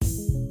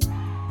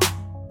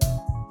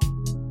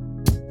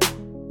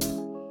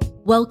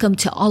Welcome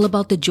to All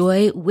About the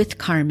Joy with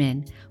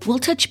Carmen. We'll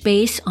touch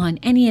base on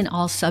any and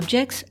all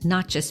subjects,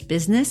 not just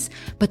business,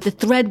 but the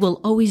thread will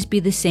always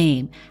be the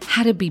same.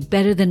 How to be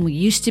better than we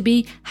used to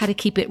be, how to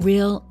keep it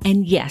real,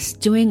 and yes,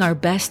 doing our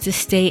best to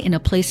stay in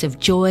a place of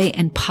joy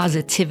and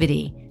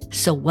positivity.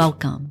 So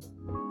welcome.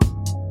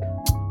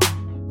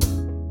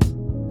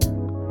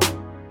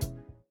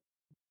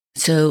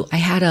 So I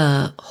had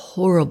a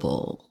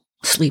horrible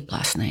sleep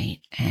last night,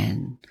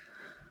 and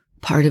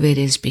part of it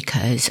is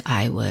because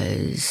I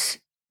was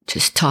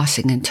just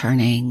tossing and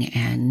turning,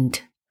 and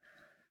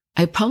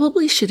I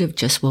probably should have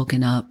just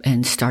woken up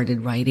and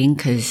started writing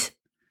because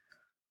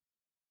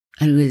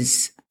I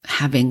was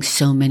having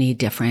so many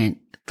different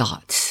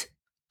thoughts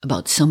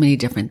about so many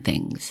different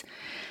things.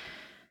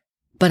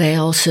 But I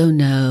also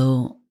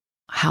know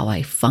how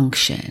I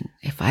function.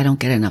 If I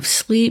don't get enough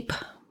sleep,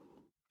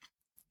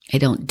 I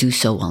don't do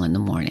so well in the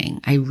morning.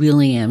 I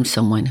really am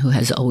someone who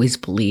has always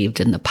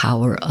believed in the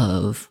power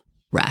of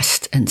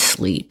rest and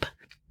sleep.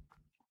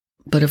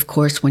 But of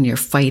course, when you're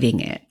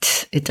fighting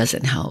it, it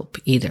doesn't help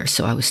either.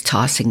 So I was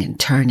tossing and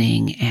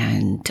turning.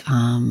 And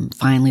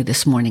finally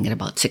this morning at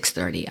about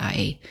 6:30,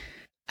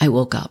 I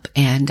woke up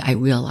and I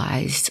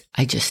realized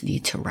I just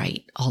need to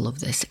write all of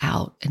this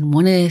out. And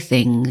one of the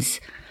things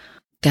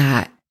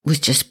that was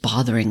just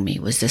bothering me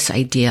was this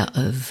idea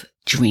of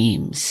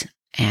dreams.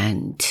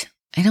 And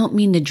I don't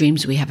mean the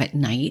dreams we have at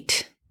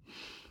night.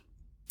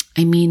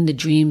 I mean the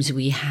dreams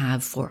we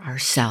have for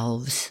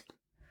ourselves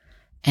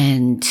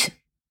and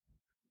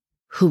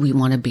who we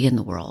want to be in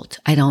the world.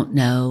 I don't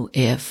know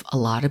if a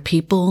lot of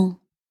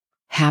people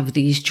have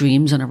these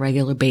dreams on a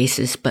regular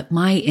basis, but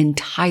my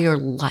entire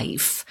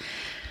life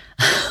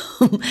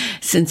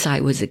since I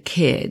was a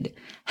kid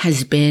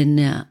has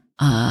been,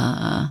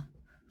 I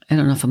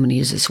don't know if I'm going to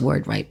use this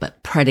word right,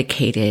 but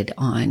predicated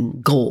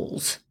on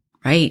goals,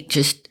 right?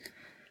 Just,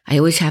 I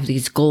always have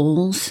these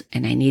goals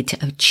and I need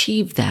to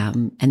achieve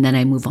them. And then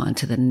I move on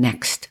to the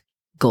next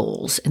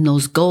goals. And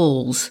those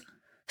goals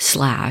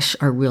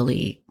are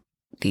really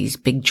these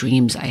big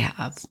dreams I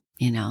have,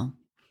 you know.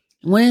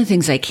 One of the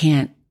things I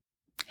can't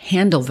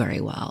handle very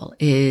well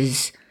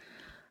is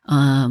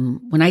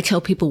when I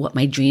tell people what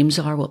my dreams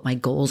are, what my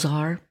goals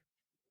are,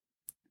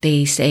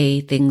 they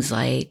say things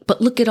like, but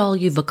look at all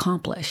you've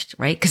accomplished,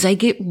 right? Because I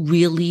get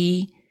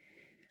really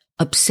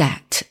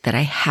upset that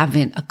I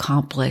haven't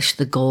accomplished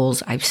the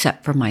goals I've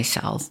set for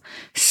myself,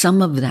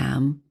 some of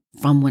them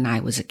from when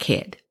I was a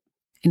kid.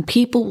 And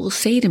people will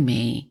say to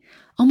me,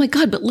 oh my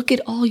God, but look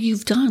at all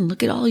you've done.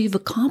 Look at all you've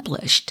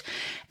accomplished.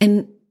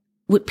 And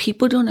what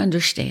people don't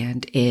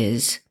understand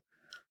is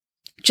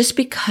just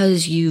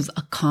because you've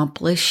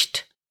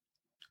accomplished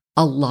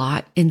a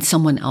lot in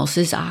someone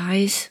else's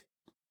eyes,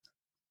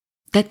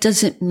 that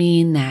doesn't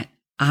mean that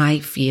I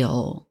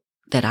feel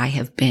that I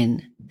have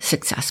been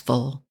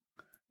successful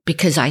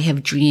because I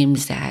have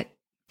dreams that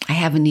I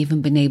haven't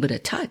even been able to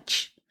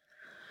touch.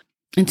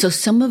 And so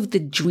some of the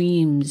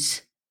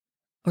dreams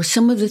or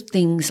some of the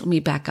things, let me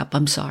back up,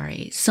 I'm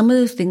sorry. Some of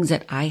the things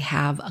that I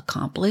have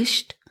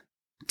accomplished,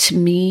 to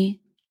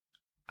me,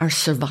 are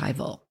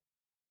survival.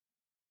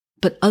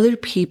 But other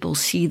people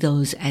see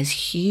those as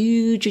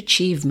huge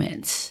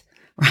achievements,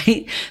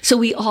 right? So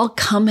we all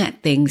come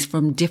at things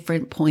from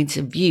different points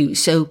of view.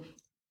 So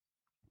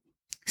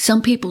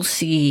some people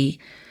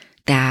see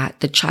that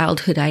the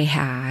childhood I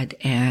had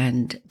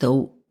and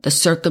the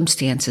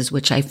circumstances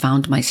which I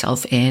found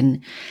myself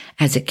in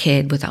as a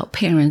kid without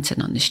parents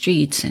and on the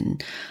streets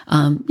and,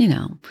 you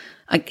know,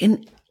 I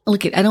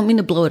don't mean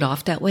to blow it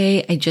off that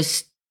way. I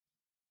just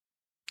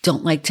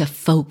don't like to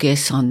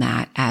focus on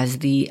that as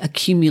the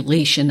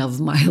accumulation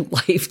of my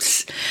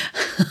life's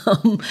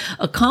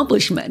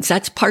accomplishments.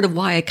 That's part of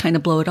why I kind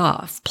of blow it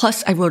off.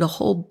 Plus, I wrote a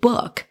whole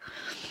book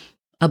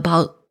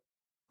about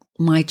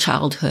my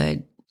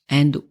childhood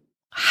and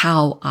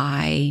how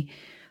I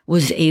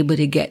was able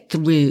to get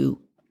through.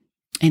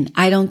 And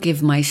I don't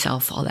give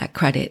myself all that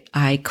credit.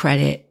 I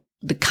credit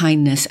the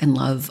kindness and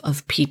love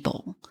of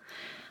people,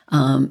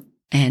 and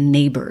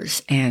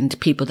neighbors and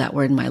people that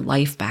were in my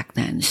life back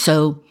then.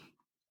 So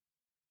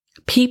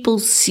people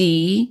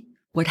see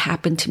what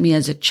happened to me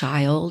as a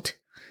child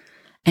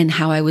and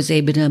how I was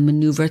able to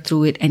maneuver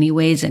through it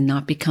anyways and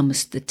not become a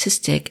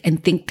statistic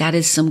and think that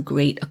is some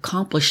great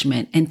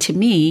accomplishment. And to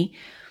me,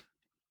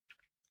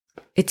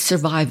 it's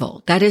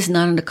survival. That is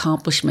not an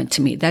accomplishment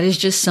to me. That is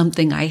just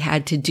something I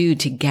had to do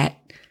to get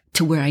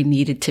to where I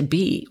needed to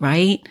be,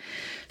 right?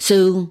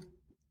 So,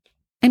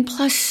 and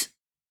plus,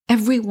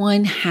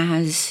 everyone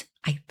has,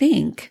 I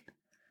think,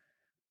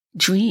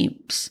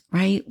 dreams,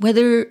 right?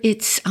 Whether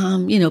it's,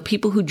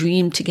 people who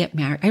dream to get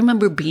married. I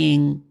remember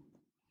being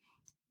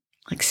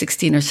like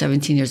 16 or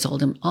 17 years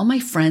old, and all my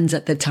friends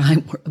at the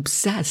time were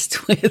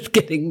obsessed with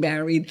getting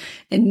married,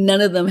 and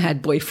none of them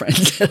had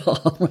boyfriends at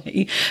all,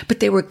 right? But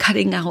they were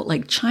cutting out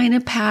like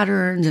China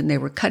patterns, and they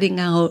were cutting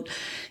out,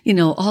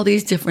 all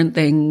these different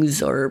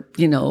things, or,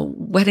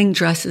 wedding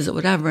dresses or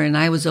whatever. And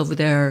I was over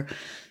there,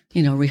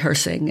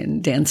 rehearsing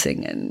and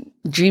dancing and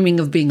dreaming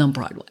of being on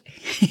Broadway,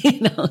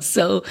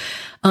 So,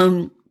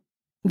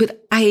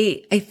 But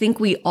I think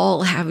we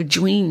all have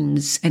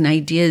dreams and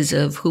ideas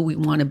of who we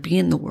want to be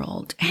in the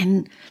world.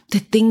 And the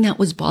thing that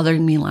was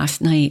bothering me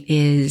last night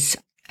is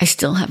I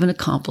still haven't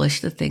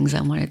accomplished the things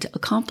I wanted to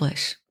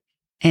accomplish.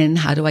 And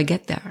how do I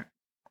get there?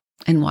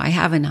 And why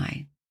haven't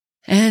I?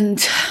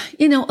 And,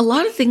 a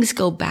lot of things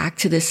go back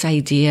to this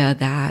idea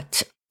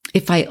that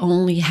if I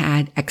only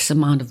had X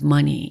amount of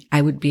money,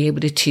 I would be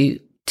able to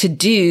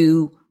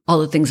do all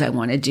the things I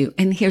want to do.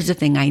 And here's the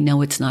thing. I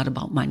know it's not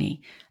about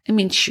money. I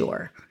mean,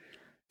 sure,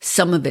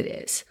 some of it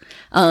is.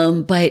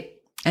 But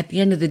at the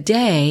end of the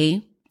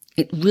day,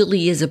 it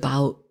really is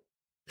about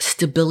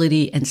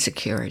stability and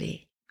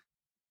security,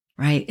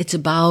 right? It's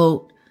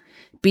about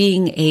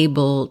being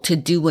able to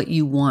do what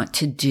you want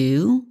to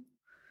do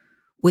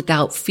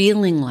without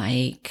feeling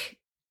like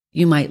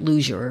you might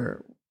lose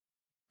your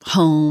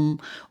home,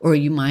 or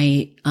you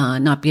might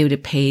not be able to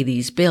pay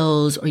these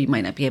bills, or you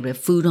might not be able to have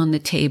food on the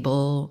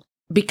table.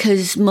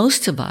 Because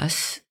most of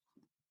us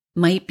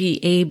might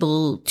be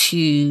able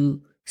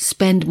to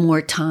spend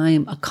more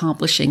time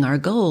accomplishing our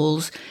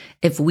goals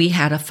if we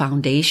had a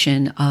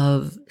foundation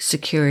of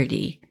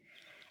security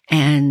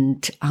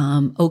and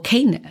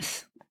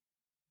okayness.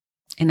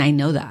 And I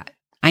know that.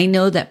 I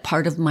know that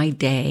part of my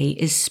day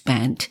is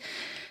spent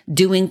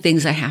doing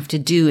things I have to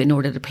do in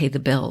order to pay the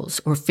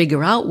bills or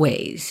figure out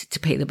ways to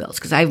pay the bills.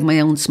 Because I have my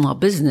own small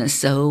business.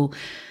 So,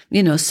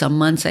 some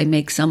months I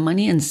make some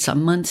money and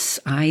some months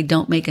I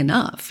don't make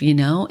enough,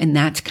 and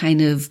that's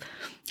kind of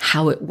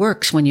how it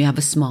works when you have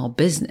a small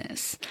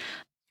business.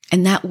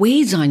 And that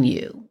weighs on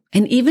you.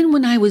 And even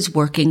when I was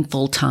working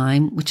full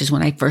time, which is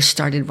when I first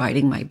started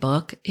writing my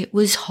book, it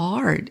was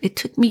hard. It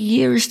took me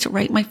years to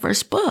write my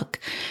first book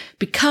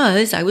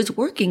because I was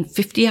working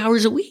 50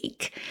 hours a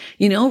week,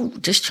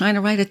 just trying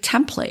to write a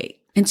template.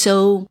 And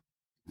so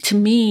to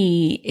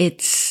me,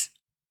 it's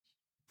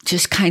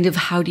just kind of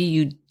how do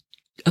you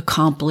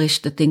accomplish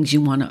the things you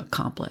want to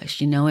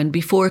accomplish, and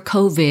before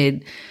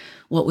COVID,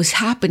 what was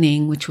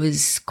happening, which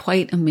was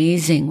quite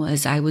amazing,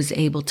 was I was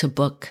able to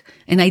book,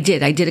 and I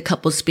did a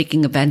couple of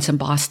speaking events in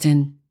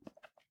Boston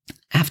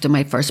after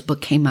my first book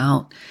came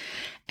out.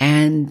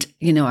 And,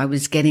 I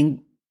was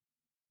getting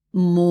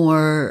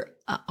more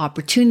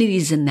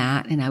opportunities in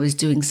that, and I was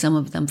doing some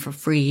of them for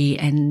free.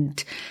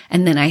 And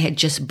then I had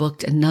just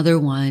booked another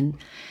one,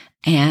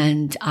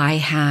 and I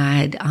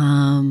had,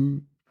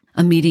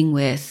 a meeting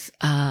with,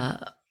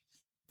 a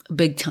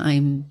big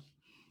time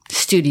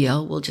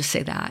studio, we'll just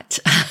say that,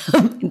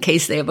 in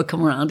case they ever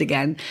come around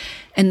again.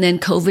 And then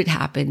COVID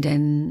happened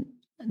and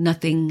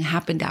nothing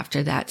happened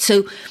after that.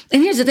 So,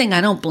 and here's the thing,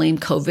 I don't blame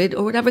COVID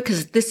or whatever,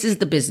 because this is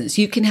the business.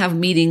 You can have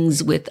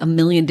meetings with a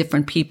million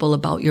different people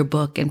about your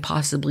book and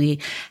possibly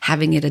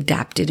having it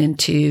adapted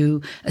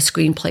into a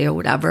screenplay or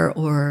whatever,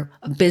 or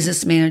a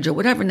business manager,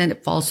 whatever, and then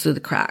it falls through the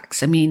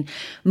cracks. I mean,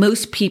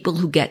 most people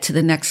who get to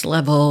the next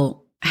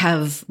level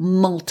have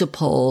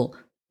multiple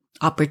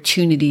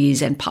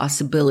opportunities and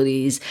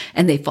possibilities,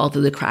 and they fall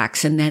through the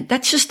cracks. And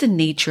that's just the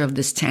nature of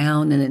this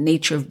town and the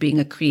nature of being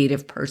a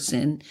creative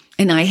person.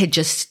 And I had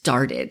just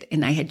started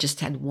and I had just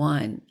had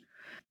one.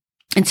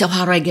 And so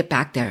how do I get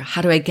back there?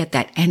 How do I get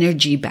that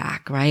energy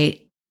back?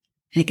 Right.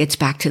 And it gets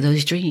back to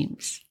those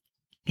dreams.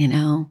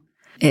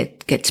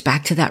 It gets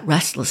back to that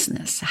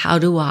restlessness. How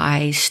do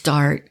I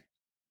start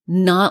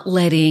not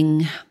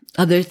letting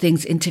other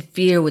things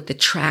interfere with the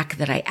track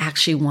that I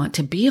actually want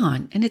to be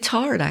on? And it's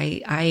hard.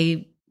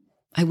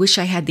 I wish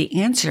I had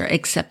the answer,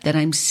 except that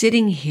I'm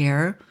sitting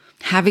here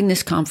having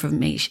this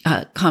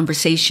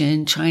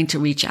conversation, trying to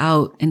reach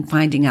out and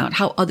finding out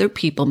how other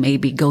people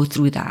maybe go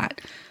through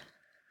that.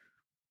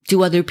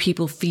 Do other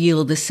people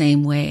feel the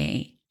same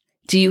way?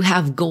 Do you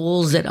have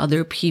goals that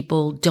other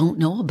people don't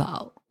know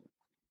about?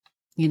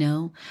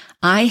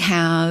 I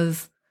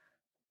have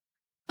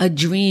a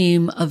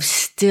dream of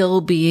still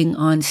being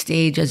on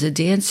stage as a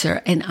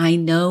dancer. And I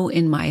know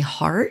in my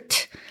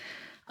heart,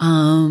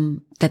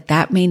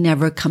 that may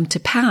never come to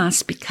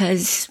pass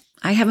because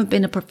I haven't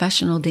been a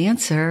professional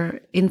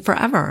dancer in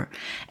forever.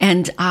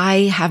 And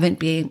I haven't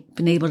been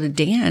able to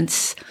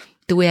dance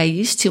the way I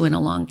used to in a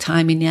long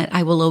time. And yet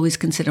I will always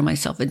consider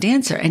myself a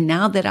dancer. And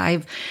now that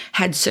I've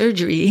had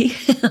surgery,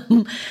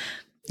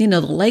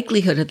 the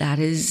likelihood of that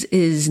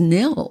is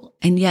nil.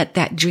 And yet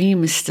that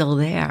dream is still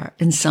there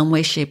in some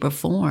way, shape, or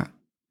form.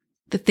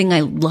 The thing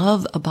I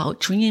love about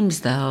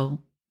dreams, though,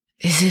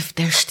 is if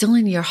they're still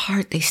in your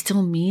heart, they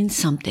still mean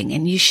something.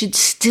 And you should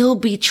still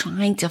be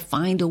trying to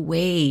find a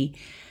way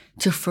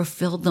to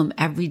fulfill them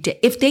every day.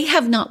 If they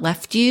have not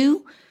left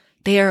you,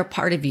 they are a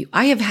part of you.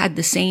 I have had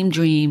the same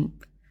dream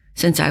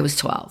since I was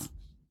 12.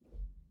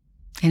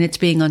 And it's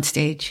being on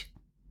stage.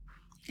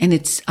 And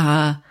it's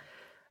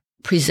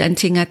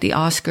presenting at the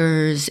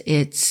Oscars.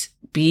 It's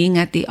being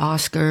at the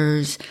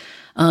Oscars.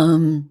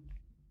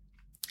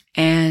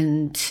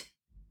 And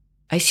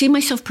I see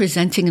myself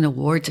presenting an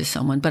award to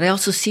someone, but I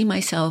also see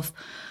myself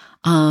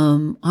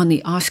on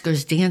the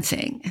Oscars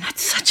dancing. And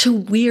that's such a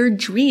weird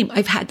dream.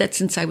 I've had that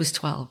since I was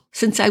 12.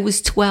 Since I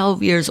was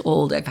 12 years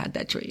old, I've had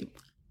that dream.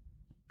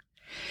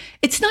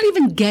 It's not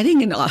even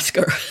getting an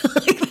Oscar.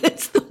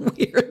 That's the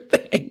weird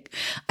thing.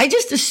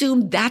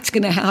 assume that's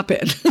going to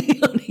happen. You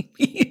know what I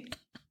mean?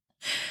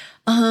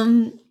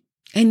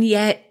 And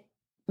yet,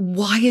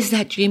 why is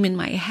that dream in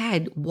my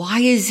head? Why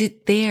is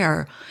it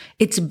there?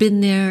 It's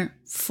been there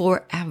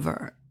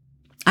forever.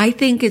 I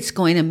think it's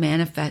going to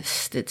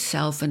manifest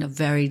itself in a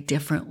very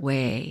different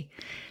way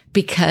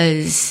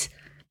because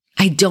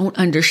I don't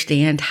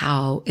understand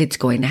how it's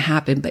going to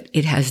happen, but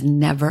it has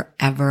never,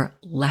 ever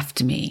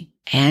left me.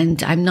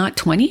 And I'm not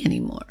 20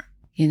 anymore,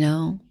 you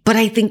know? But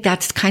I think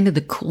that's kind of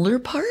the cooler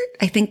part.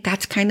 I think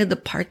that's kind of the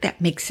part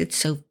that makes it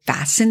so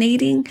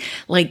fascinating.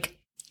 Like,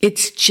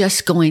 it's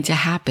just going to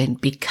happen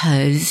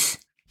because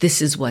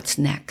this is what's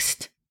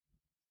next.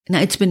 Now,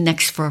 it's been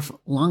next for a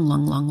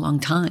long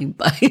time,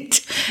 but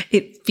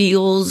it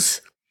feels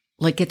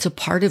like it's a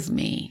part of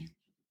me.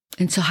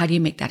 And so how do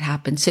you make that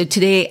happen? So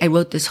today I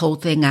wrote this whole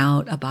thing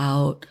out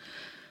about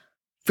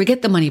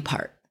forget the money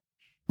part,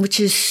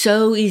 which is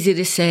so easy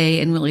to say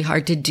and really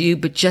hard to do,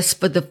 but just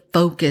for the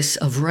focus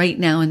of right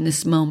now in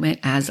this moment,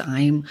 as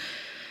I'm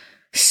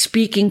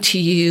speaking to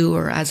you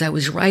or as I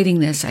was writing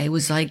this, I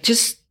was like,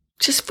 just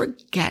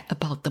forget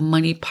about the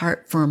money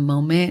part for a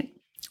moment.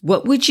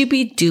 What would you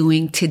be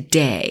doing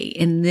today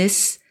in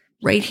this,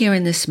 right here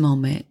in this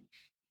moment,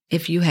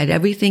 if you had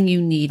everything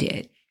you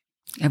needed,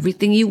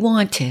 everything you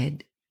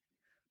wanted?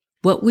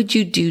 What would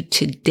you do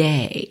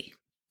today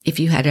if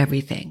you had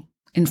everything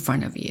in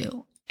front of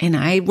you? And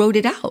I wrote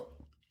it out.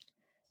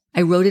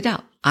 I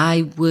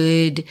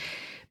would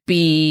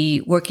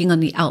be working on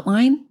the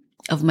outline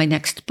of my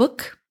next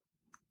book.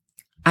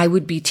 I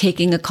would be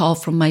taking a call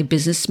from my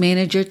business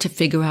manager to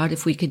figure out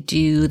if we could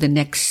do the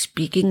next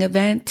speaking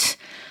event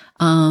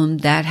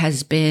that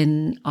has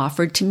been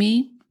offered to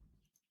me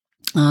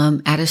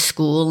at a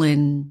school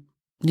in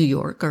New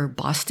York or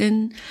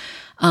Boston.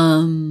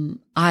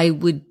 I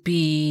would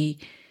be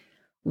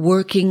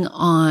working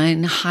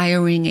on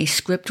hiring a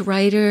script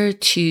writer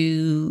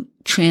to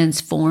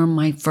transform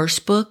my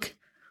first book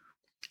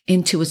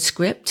into a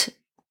script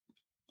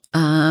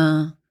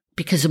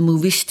because a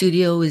movie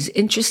studio is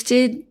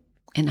interested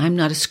and I'm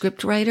not a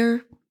script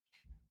writer.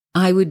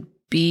 I would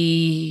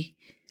be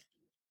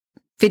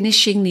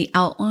finishing the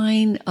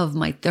outline of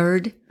my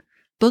third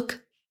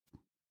book,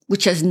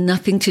 which has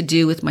nothing to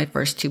do with my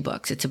first two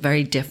books. It's a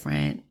very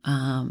different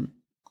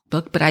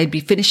book, but I'd be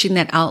finishing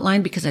that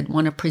outline because I'd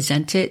want to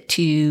present it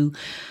to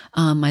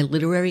my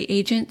literary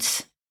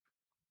agents,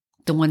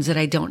 the ones that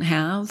I don't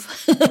have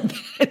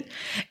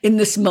in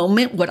this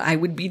moment, what I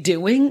would be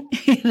doing,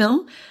 you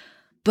know?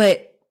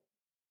 But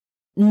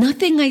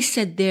nothing I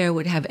said there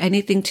would have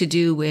anything to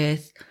do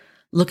with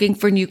looking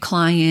for new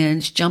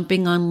clients,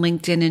 jumping on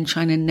LinkedIn and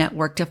trying to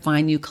network to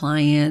find new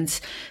clients,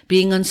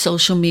 being on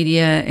social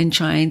media and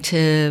trying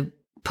to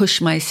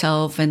push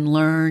myself and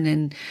learn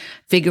and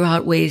figure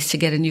out ways to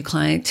get a new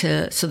client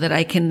so that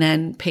I can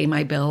then pay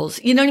my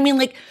bills. You know what I mean?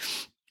 Like,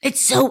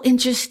 it's so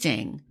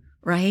interesting,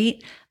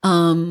 right?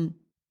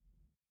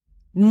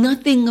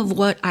 Nothing of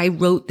what I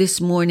wrote this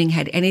morning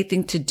had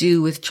anything to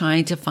do with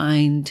trying to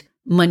find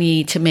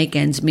money to make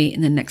ends meet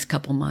in the next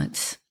couple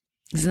months.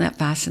 Isn't that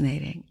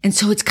fascinating? And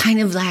so it's kind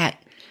of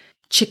that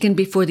chicken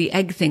before the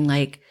egg thing.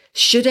 Like,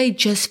 should I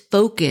just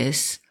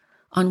focus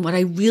on what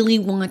I really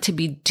want to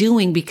be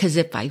doing? Because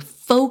if I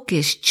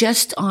focus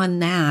just on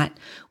that,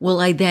 will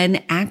I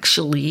then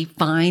actually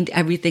find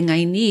everything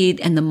I need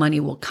and the money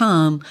will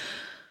come?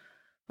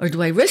 Or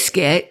do I risk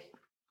it?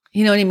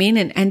 You know what I mean?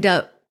 And end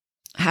up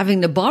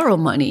having to borrow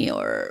money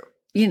or,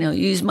 you know,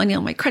 use money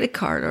on my credit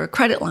card or a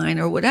credit line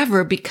or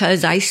whatever,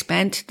 because I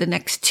spent the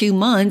next 2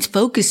 months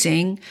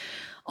focusing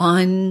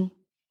on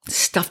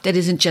stuff that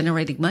isn't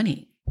generating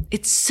money.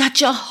 It's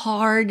such a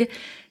hard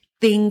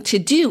thing to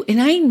do. And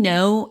I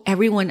know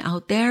everyone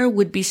out there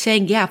would be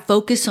saying, yeah,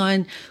 focus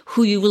on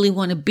who you really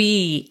want to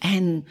be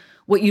and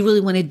what you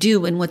really want to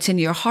do and what's in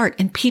your heart.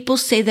 And people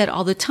say that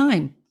all the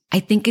time. I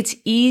think it's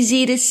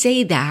easy to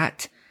say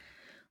that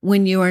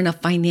when you're in a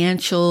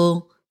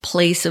financial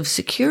place of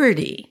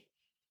security,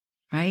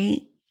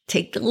 right?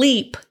 Take the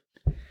leap,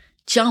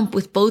 jump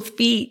with both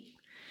feet.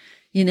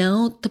 You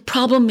know, the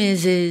problem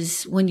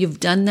is when you've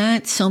done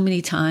that so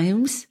many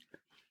times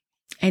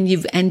and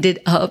you've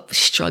ended up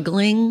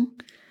struggling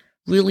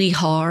really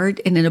hard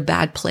and in a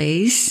bad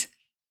place,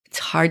 it's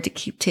hard to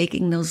keep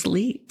taking those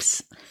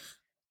leaps,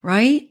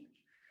 right?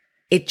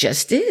 It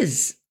just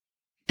is.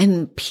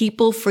 And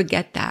people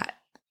forget that.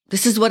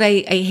 This is what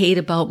I hate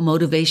about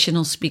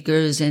motivational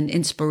speakers and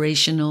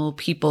inspirational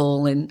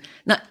people. And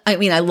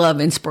I love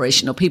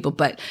inspirational people,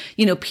 but,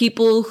 you know,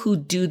 people who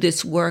do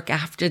this work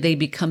after they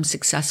become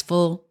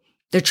successful,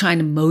 they're trying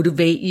to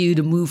motivate you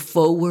to move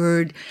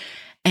forward.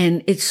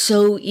 And it's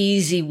so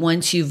easy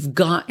once you've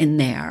gotten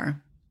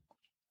there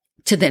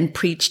to then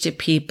preach to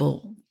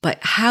people. But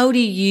how do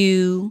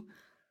you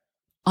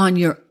on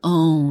your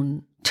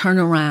own turn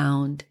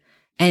around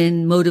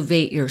and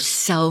motivate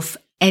yourself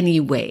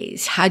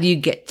anyways? How do you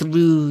get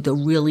through the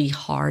really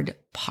hard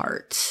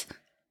parts?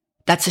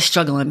 That's a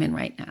struggle I'm in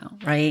right now,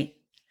 right?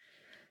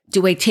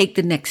 Do I take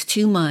the next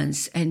 2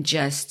 months and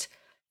just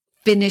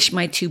finish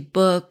my 2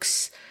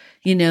 books,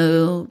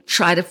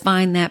 try to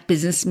find that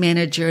business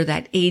manager,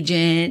 that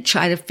agent,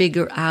 try to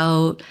figure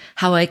out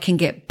how I can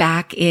get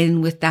back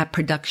in with that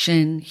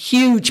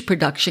huge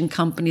production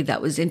company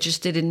that was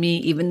interested in me,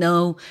 even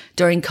though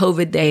during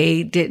COVID,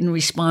 they didn't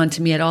respond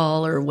to me at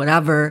all or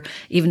whatever,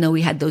 even though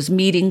we had those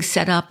meetings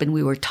set up and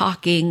we were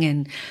talking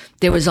and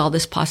there was all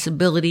this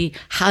possibility.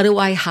 How do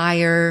I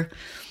hire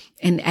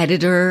an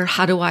editor?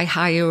 How do I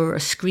hire a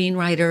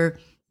screenwriter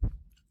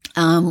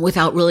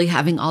without really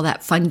having all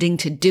that funding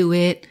to do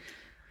it?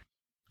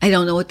 I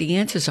don't know what the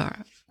answers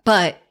are,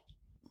 but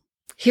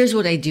here's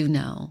what I do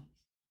know.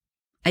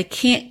 I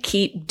can't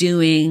keep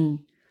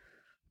doing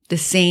the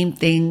same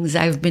things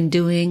I've been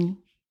doing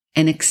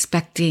and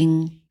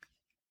expecting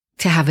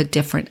to have a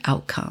different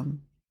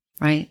outcome,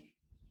 right?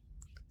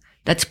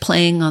 That's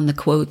playing on the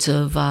quotes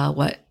of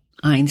what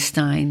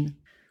Einstein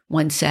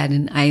once said.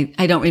 And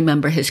I don't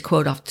remember his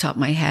quote off the top of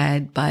my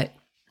head, but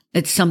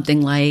it's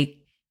something like,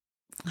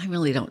 I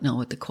really don't know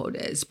what the quote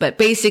is, but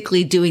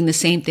basically doing the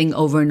same thing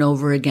over and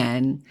over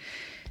again,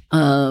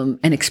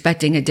 and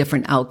expecting a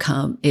different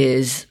outcome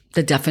is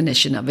the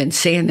definition of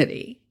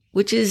insanity,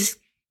 which is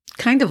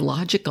kind of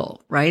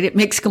logical, right? It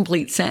makes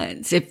complete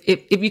sense.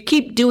 If you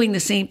keep doing the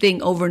same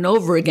thing over and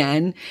over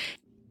again,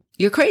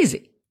 you're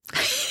crazy,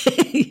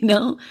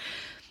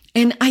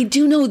 And I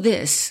do know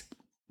this,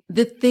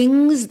 the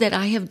things that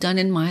I have done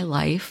in my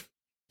life,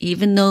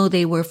 even though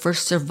they were for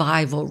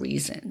survival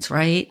reasons,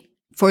 right?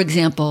 For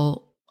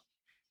example,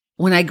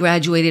 when I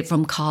graduated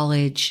from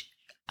college,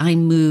 I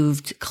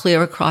moved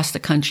clear across the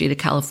country to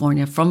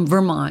California from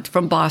Vermont,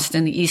 from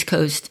Boston, the East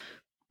Coast,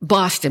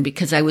 Boston,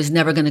 because I was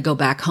never going to go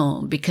back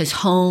home. Because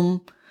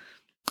home,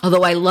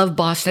 although I love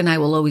Boston, I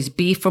will always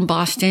be from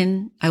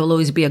Boston. I will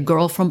always be a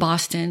girl from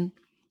Boston.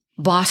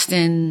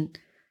 Boston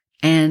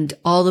and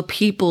all the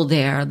people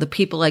there, the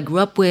people I grew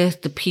up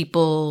with, the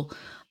people,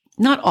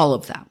 not all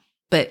of them,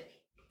 but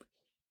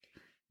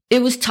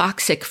it was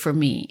toxic for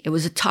me. It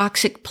was a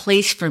toxic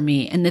place for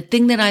me. And the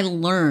thing that I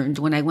learned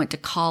when I went to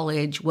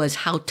college was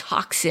how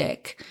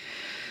toxic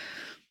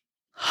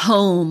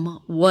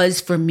home was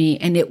for me.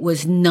 And it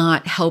was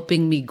not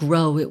helping me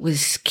grow. It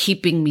was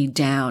keeping me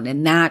down.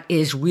 And that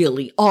is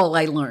really all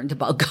I learned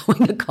about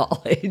going to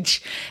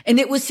college. And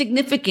it was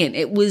significant.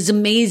 It was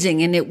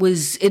amazing. And it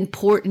was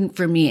important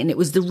for me. And it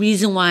was the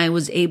reason why I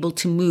was able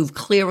to move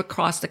clear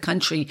across the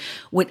country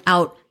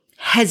without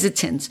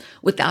hesitance,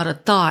 without a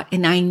thought.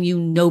 And I knew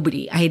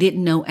nobody. I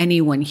didn't know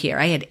anyone here.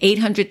 I had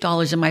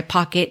 $800 in my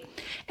pocket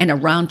and a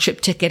round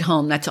trip ticket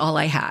home. That's all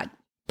I had.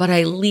 But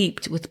I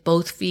leaped with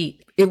both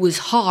feet. It was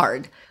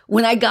hard.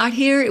 When I got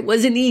here, it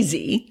wasn't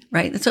easy,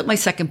 right? That's what my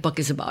second book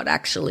is about,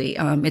 actually.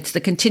 It's the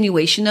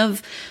continuation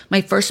of my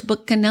first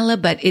book,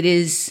 Canela, but it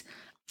is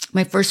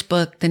my first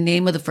book. The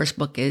name of the first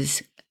book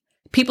is,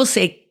 people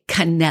say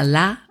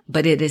Canela,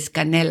 but it is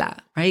Canela,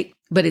 right?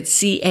 But it's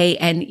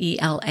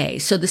Canela.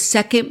 So the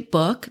second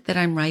book that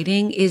I'm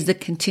writing is the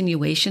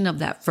continuation of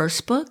that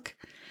first book,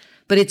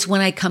 but it's when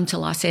I come to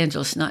Los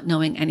Angeles, not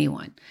knowing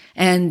anyone.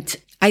 And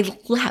I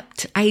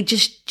leapt. I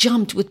just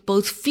jumped with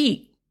both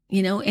feet,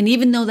 and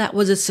even though that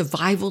was a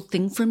survival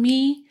thing for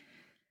me,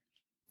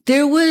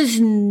 there was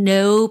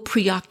no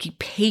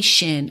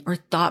preoccupation or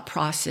thought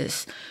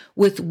process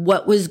with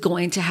what was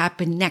going to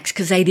happen next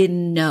because I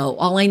didn't know.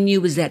 All I knew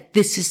was that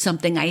this is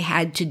something I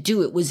had to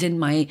do. It was in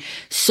my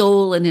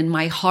soul and in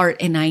my heart,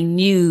 and I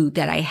knew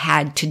that I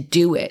had to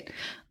do it.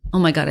 Oh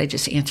my God, I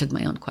just answered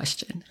my own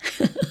question.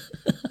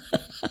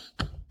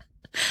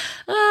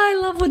 I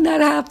love when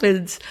that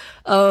happens.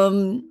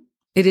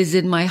 It is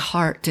in my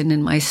heart and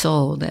in my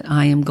soul that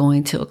I am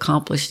going to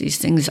accomplish these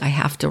things. I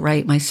have to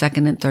write my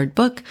second and third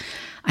book.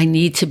 I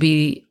need to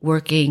be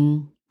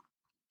working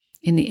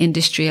in the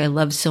industry I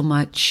love so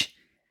much.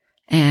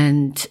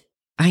 And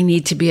I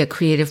need to be a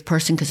creative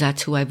person because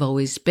that's who I've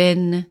always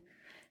been.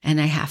 And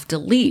I have to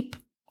leap.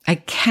 I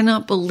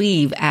cannot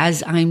believe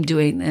as I'm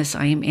doing this,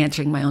 I am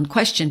answering my own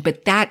question,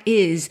 but that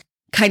is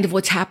kind of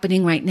what's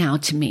happening right now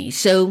to me.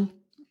 So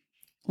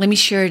let me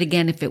share it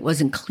again if it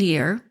wasn't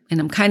clear. And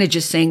I'm kind of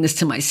just saying this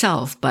to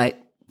myself,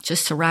 but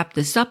just to wrap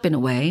this up in a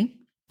way,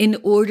 in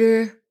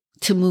order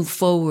to move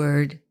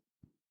forward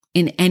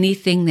in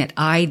anything that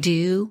I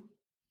do,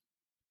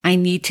 I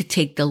need to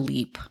take the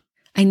leap.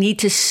 I need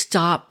to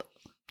stop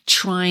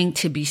trying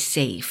to be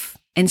safe.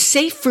 And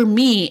safe for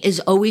me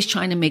is always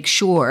trying to make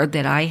sure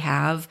that I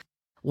have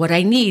what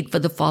I need for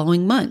the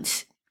following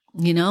months,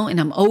 and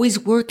I'm always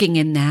working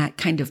in that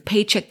kind of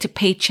paycheck to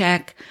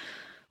paycheck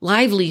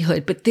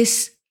livelihood. But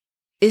this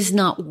is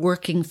not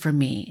working for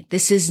me.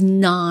 This is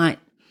not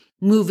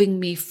moving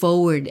me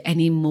forward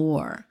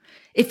anymore.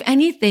 If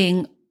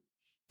anything,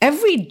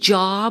 every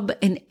job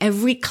and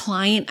every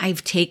client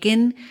I've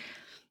taken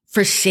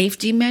for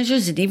safety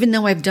measures, and even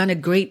though I've done a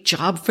great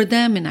job for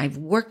them and I've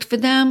worked for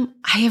them,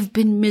 I have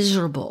been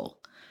miserable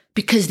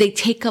because they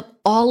take up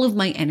all of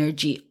my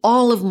energy,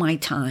 all of my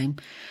time,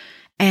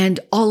 and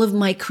all of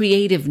my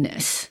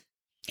creativeness.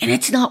 And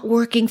it's not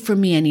working for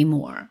me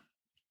anymore.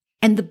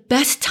 And the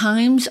best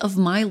times of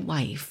my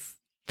life,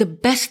 the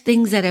best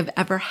things that have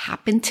ever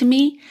happened to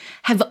me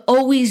have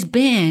always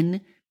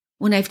been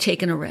when I've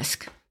taken a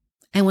risk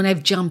and when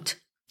I've jumped.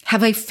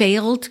 Have I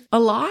failed a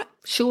lot?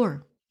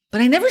 Sure.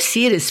 But I never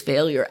see it as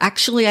failure.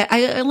 Actually,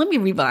 I let me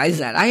revise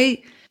that.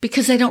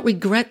 Because I don't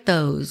regret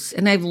those,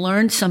 and I've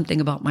learned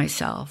something about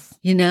myself.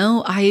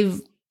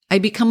 I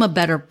become a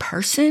better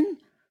person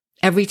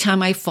every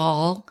time I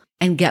fall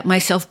and get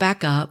myself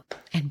back up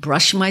and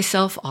brush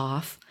myself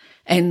off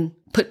and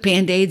put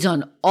Band-Aids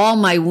on all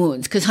my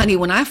wounds. Because, honey,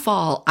 when I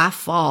fall, I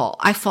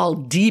fall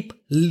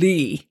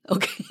deeply.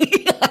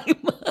 Okay.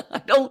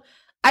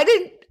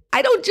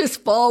 I don't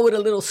just fall with a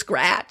little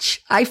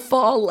scratch. I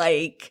fall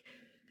like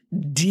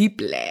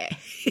deeply,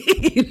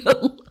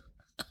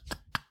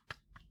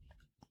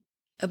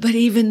 But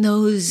even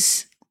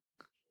those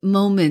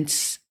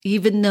moments,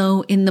 even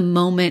though in the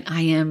moment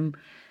I am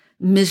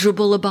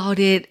miserable about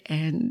it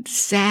and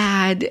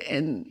sad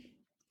and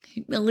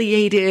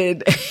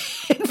humiliated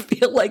and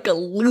feel like a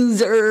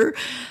loser,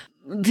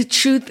 the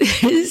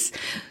truth is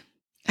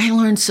I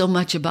learned so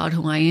much about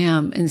who I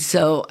am. And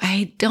so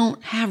I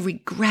don't have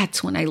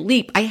regrets when I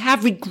leap. I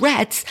have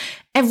regrets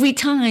every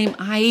time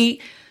I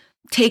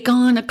take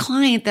on a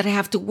client that I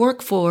have to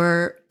work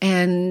for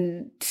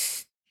and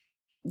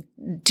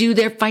do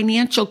their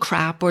financial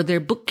crap or their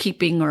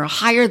bookkeeping or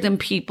hire them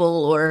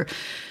people or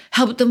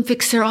help them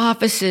fix their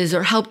offices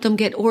or help them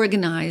get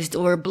organized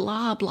or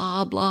blah,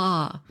 blah,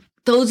 blah.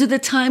 Those are the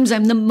times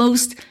I'm the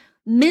most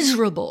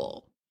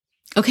miserable.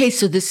 Okay,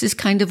 so this is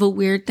kind of a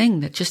weird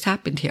thing that just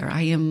happened here.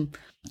 I am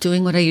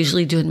doing what I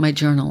usually do in my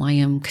journal. I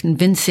am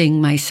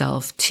convincing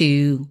myself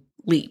to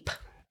leap,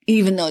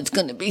 even though it's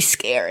going to be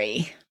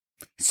scary.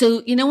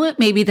 So you know what?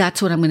 Maybe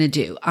that's what I'm going to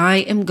do. I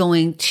am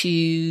going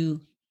to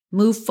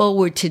move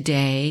forward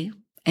today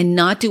and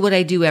not do what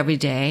I do every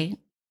day,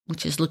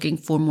 which is looking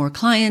for more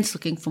clients,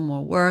 looking for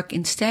more work.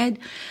 Instead,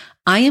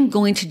 I am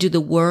going to do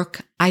the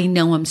work I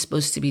know I'm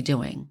supposed to be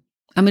doing.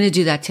 I'm going to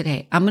do that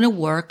today. I'm going to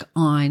work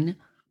on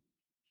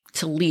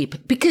to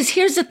leap. Because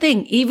here's the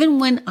thing, even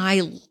when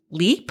I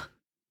leap,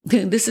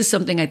 this is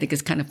something I think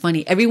is kind of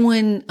funny.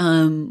 Everyone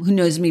who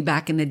knows me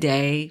back in the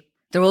day,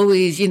 they're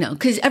always,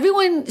 because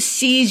everyone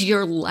sees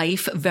your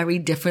life very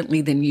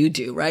differently than you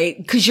do, right?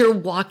 Because you're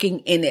walking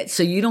in it.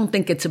 So you don't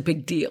think it's a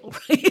big deal,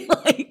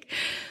 right?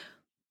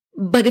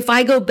 But if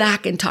I go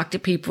back and talk to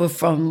people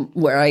from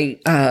where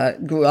I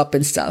grew up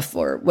and stuff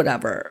or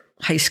whatever,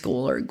 high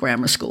school or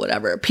grammar school,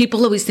 whatever,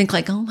 people always think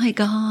like, oh my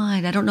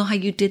God, I don't know how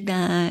you did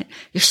that.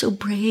 You're so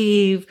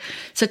brave,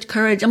 such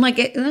courage. I'm like,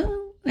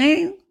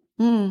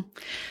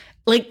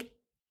 like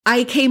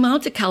I came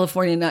out to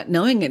California not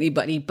knowing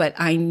anybody, but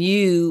I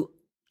knew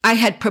I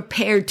had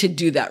prepared to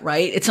do that,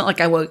 right? It's not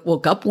like I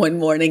woke up one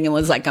morning and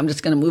was like, I'm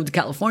just going to move to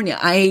California.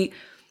 I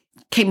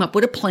came up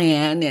with a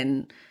plan,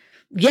 and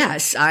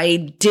yes, I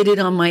did it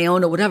on my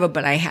own or whatever,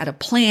 but I had a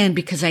plan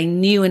because I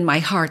knew in my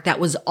heart that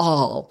was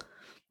all.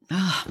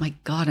 Oh my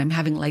God, I'm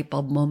having light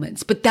bulb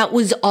moments, but that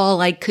was all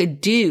I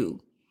could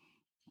do.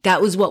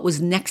 That was what was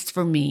next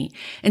for me.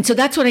 And so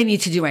that's what I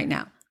need to do right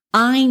now.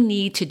 I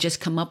need to just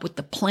come up with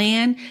the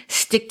plan,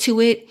 stick to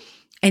it,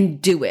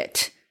 and do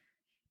it.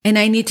 And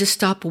I need to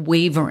stop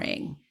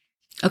wavering.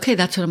 Okay,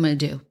 that's what I'm going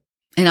to do.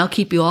 And I'll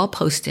keep you all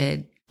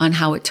posted on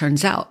how it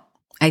turns out.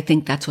 I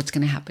think that's what's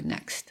going to happen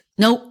next.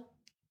 Nope.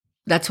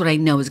 That's what I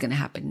know is going to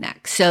happen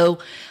next. So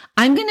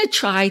I'm going to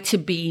try to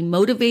be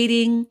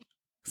motivating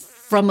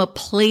from a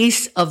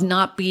place of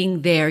not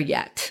being there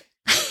yet.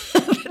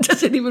 It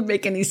doesn't even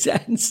make any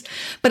sense.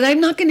 But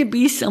I'm not going to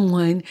be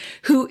someone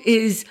who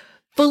is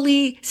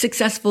fully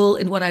successful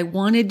in what I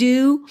want to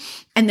do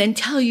and then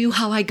tell you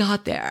how I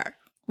got there.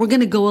 We're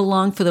going to go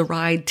along for the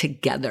ride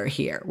together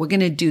here. We're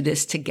going to do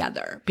this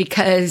together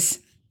because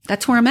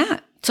that's where I'm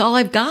at. It's all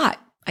I've got.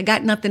 I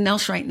got nothing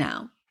else right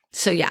now.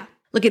 So yeah,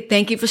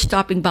 thank you for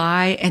stopping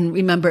by. And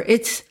remember,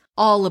 it's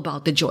all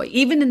about the joy.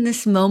 Even in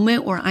this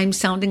moment where I'm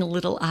sounding a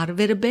little out of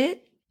it a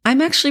bit,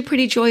 I'm actually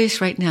pretty joyous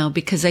right now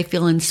because I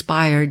feel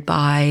inspired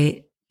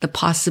by the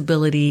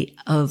possibility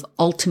of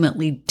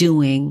ultimately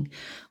doing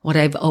what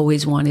I've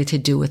always wanted to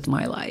do with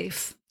my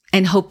life.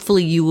 And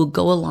hopefully you will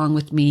go along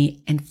with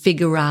me and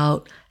figure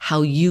out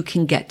how you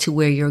can get to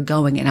where you're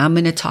going. And I'm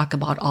going to talk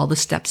about all the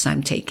steps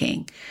I'm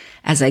taking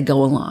as I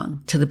go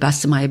along to the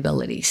best of my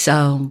ability.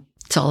 So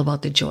it's all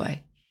about the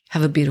joy.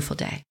 Have a beautiful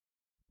day.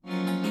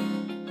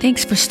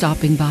 Thanks for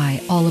stopping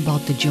by All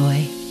About the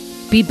Joy.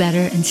 Be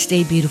better and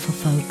stay beautiful,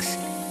 folks.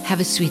 Have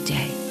a sweet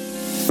day.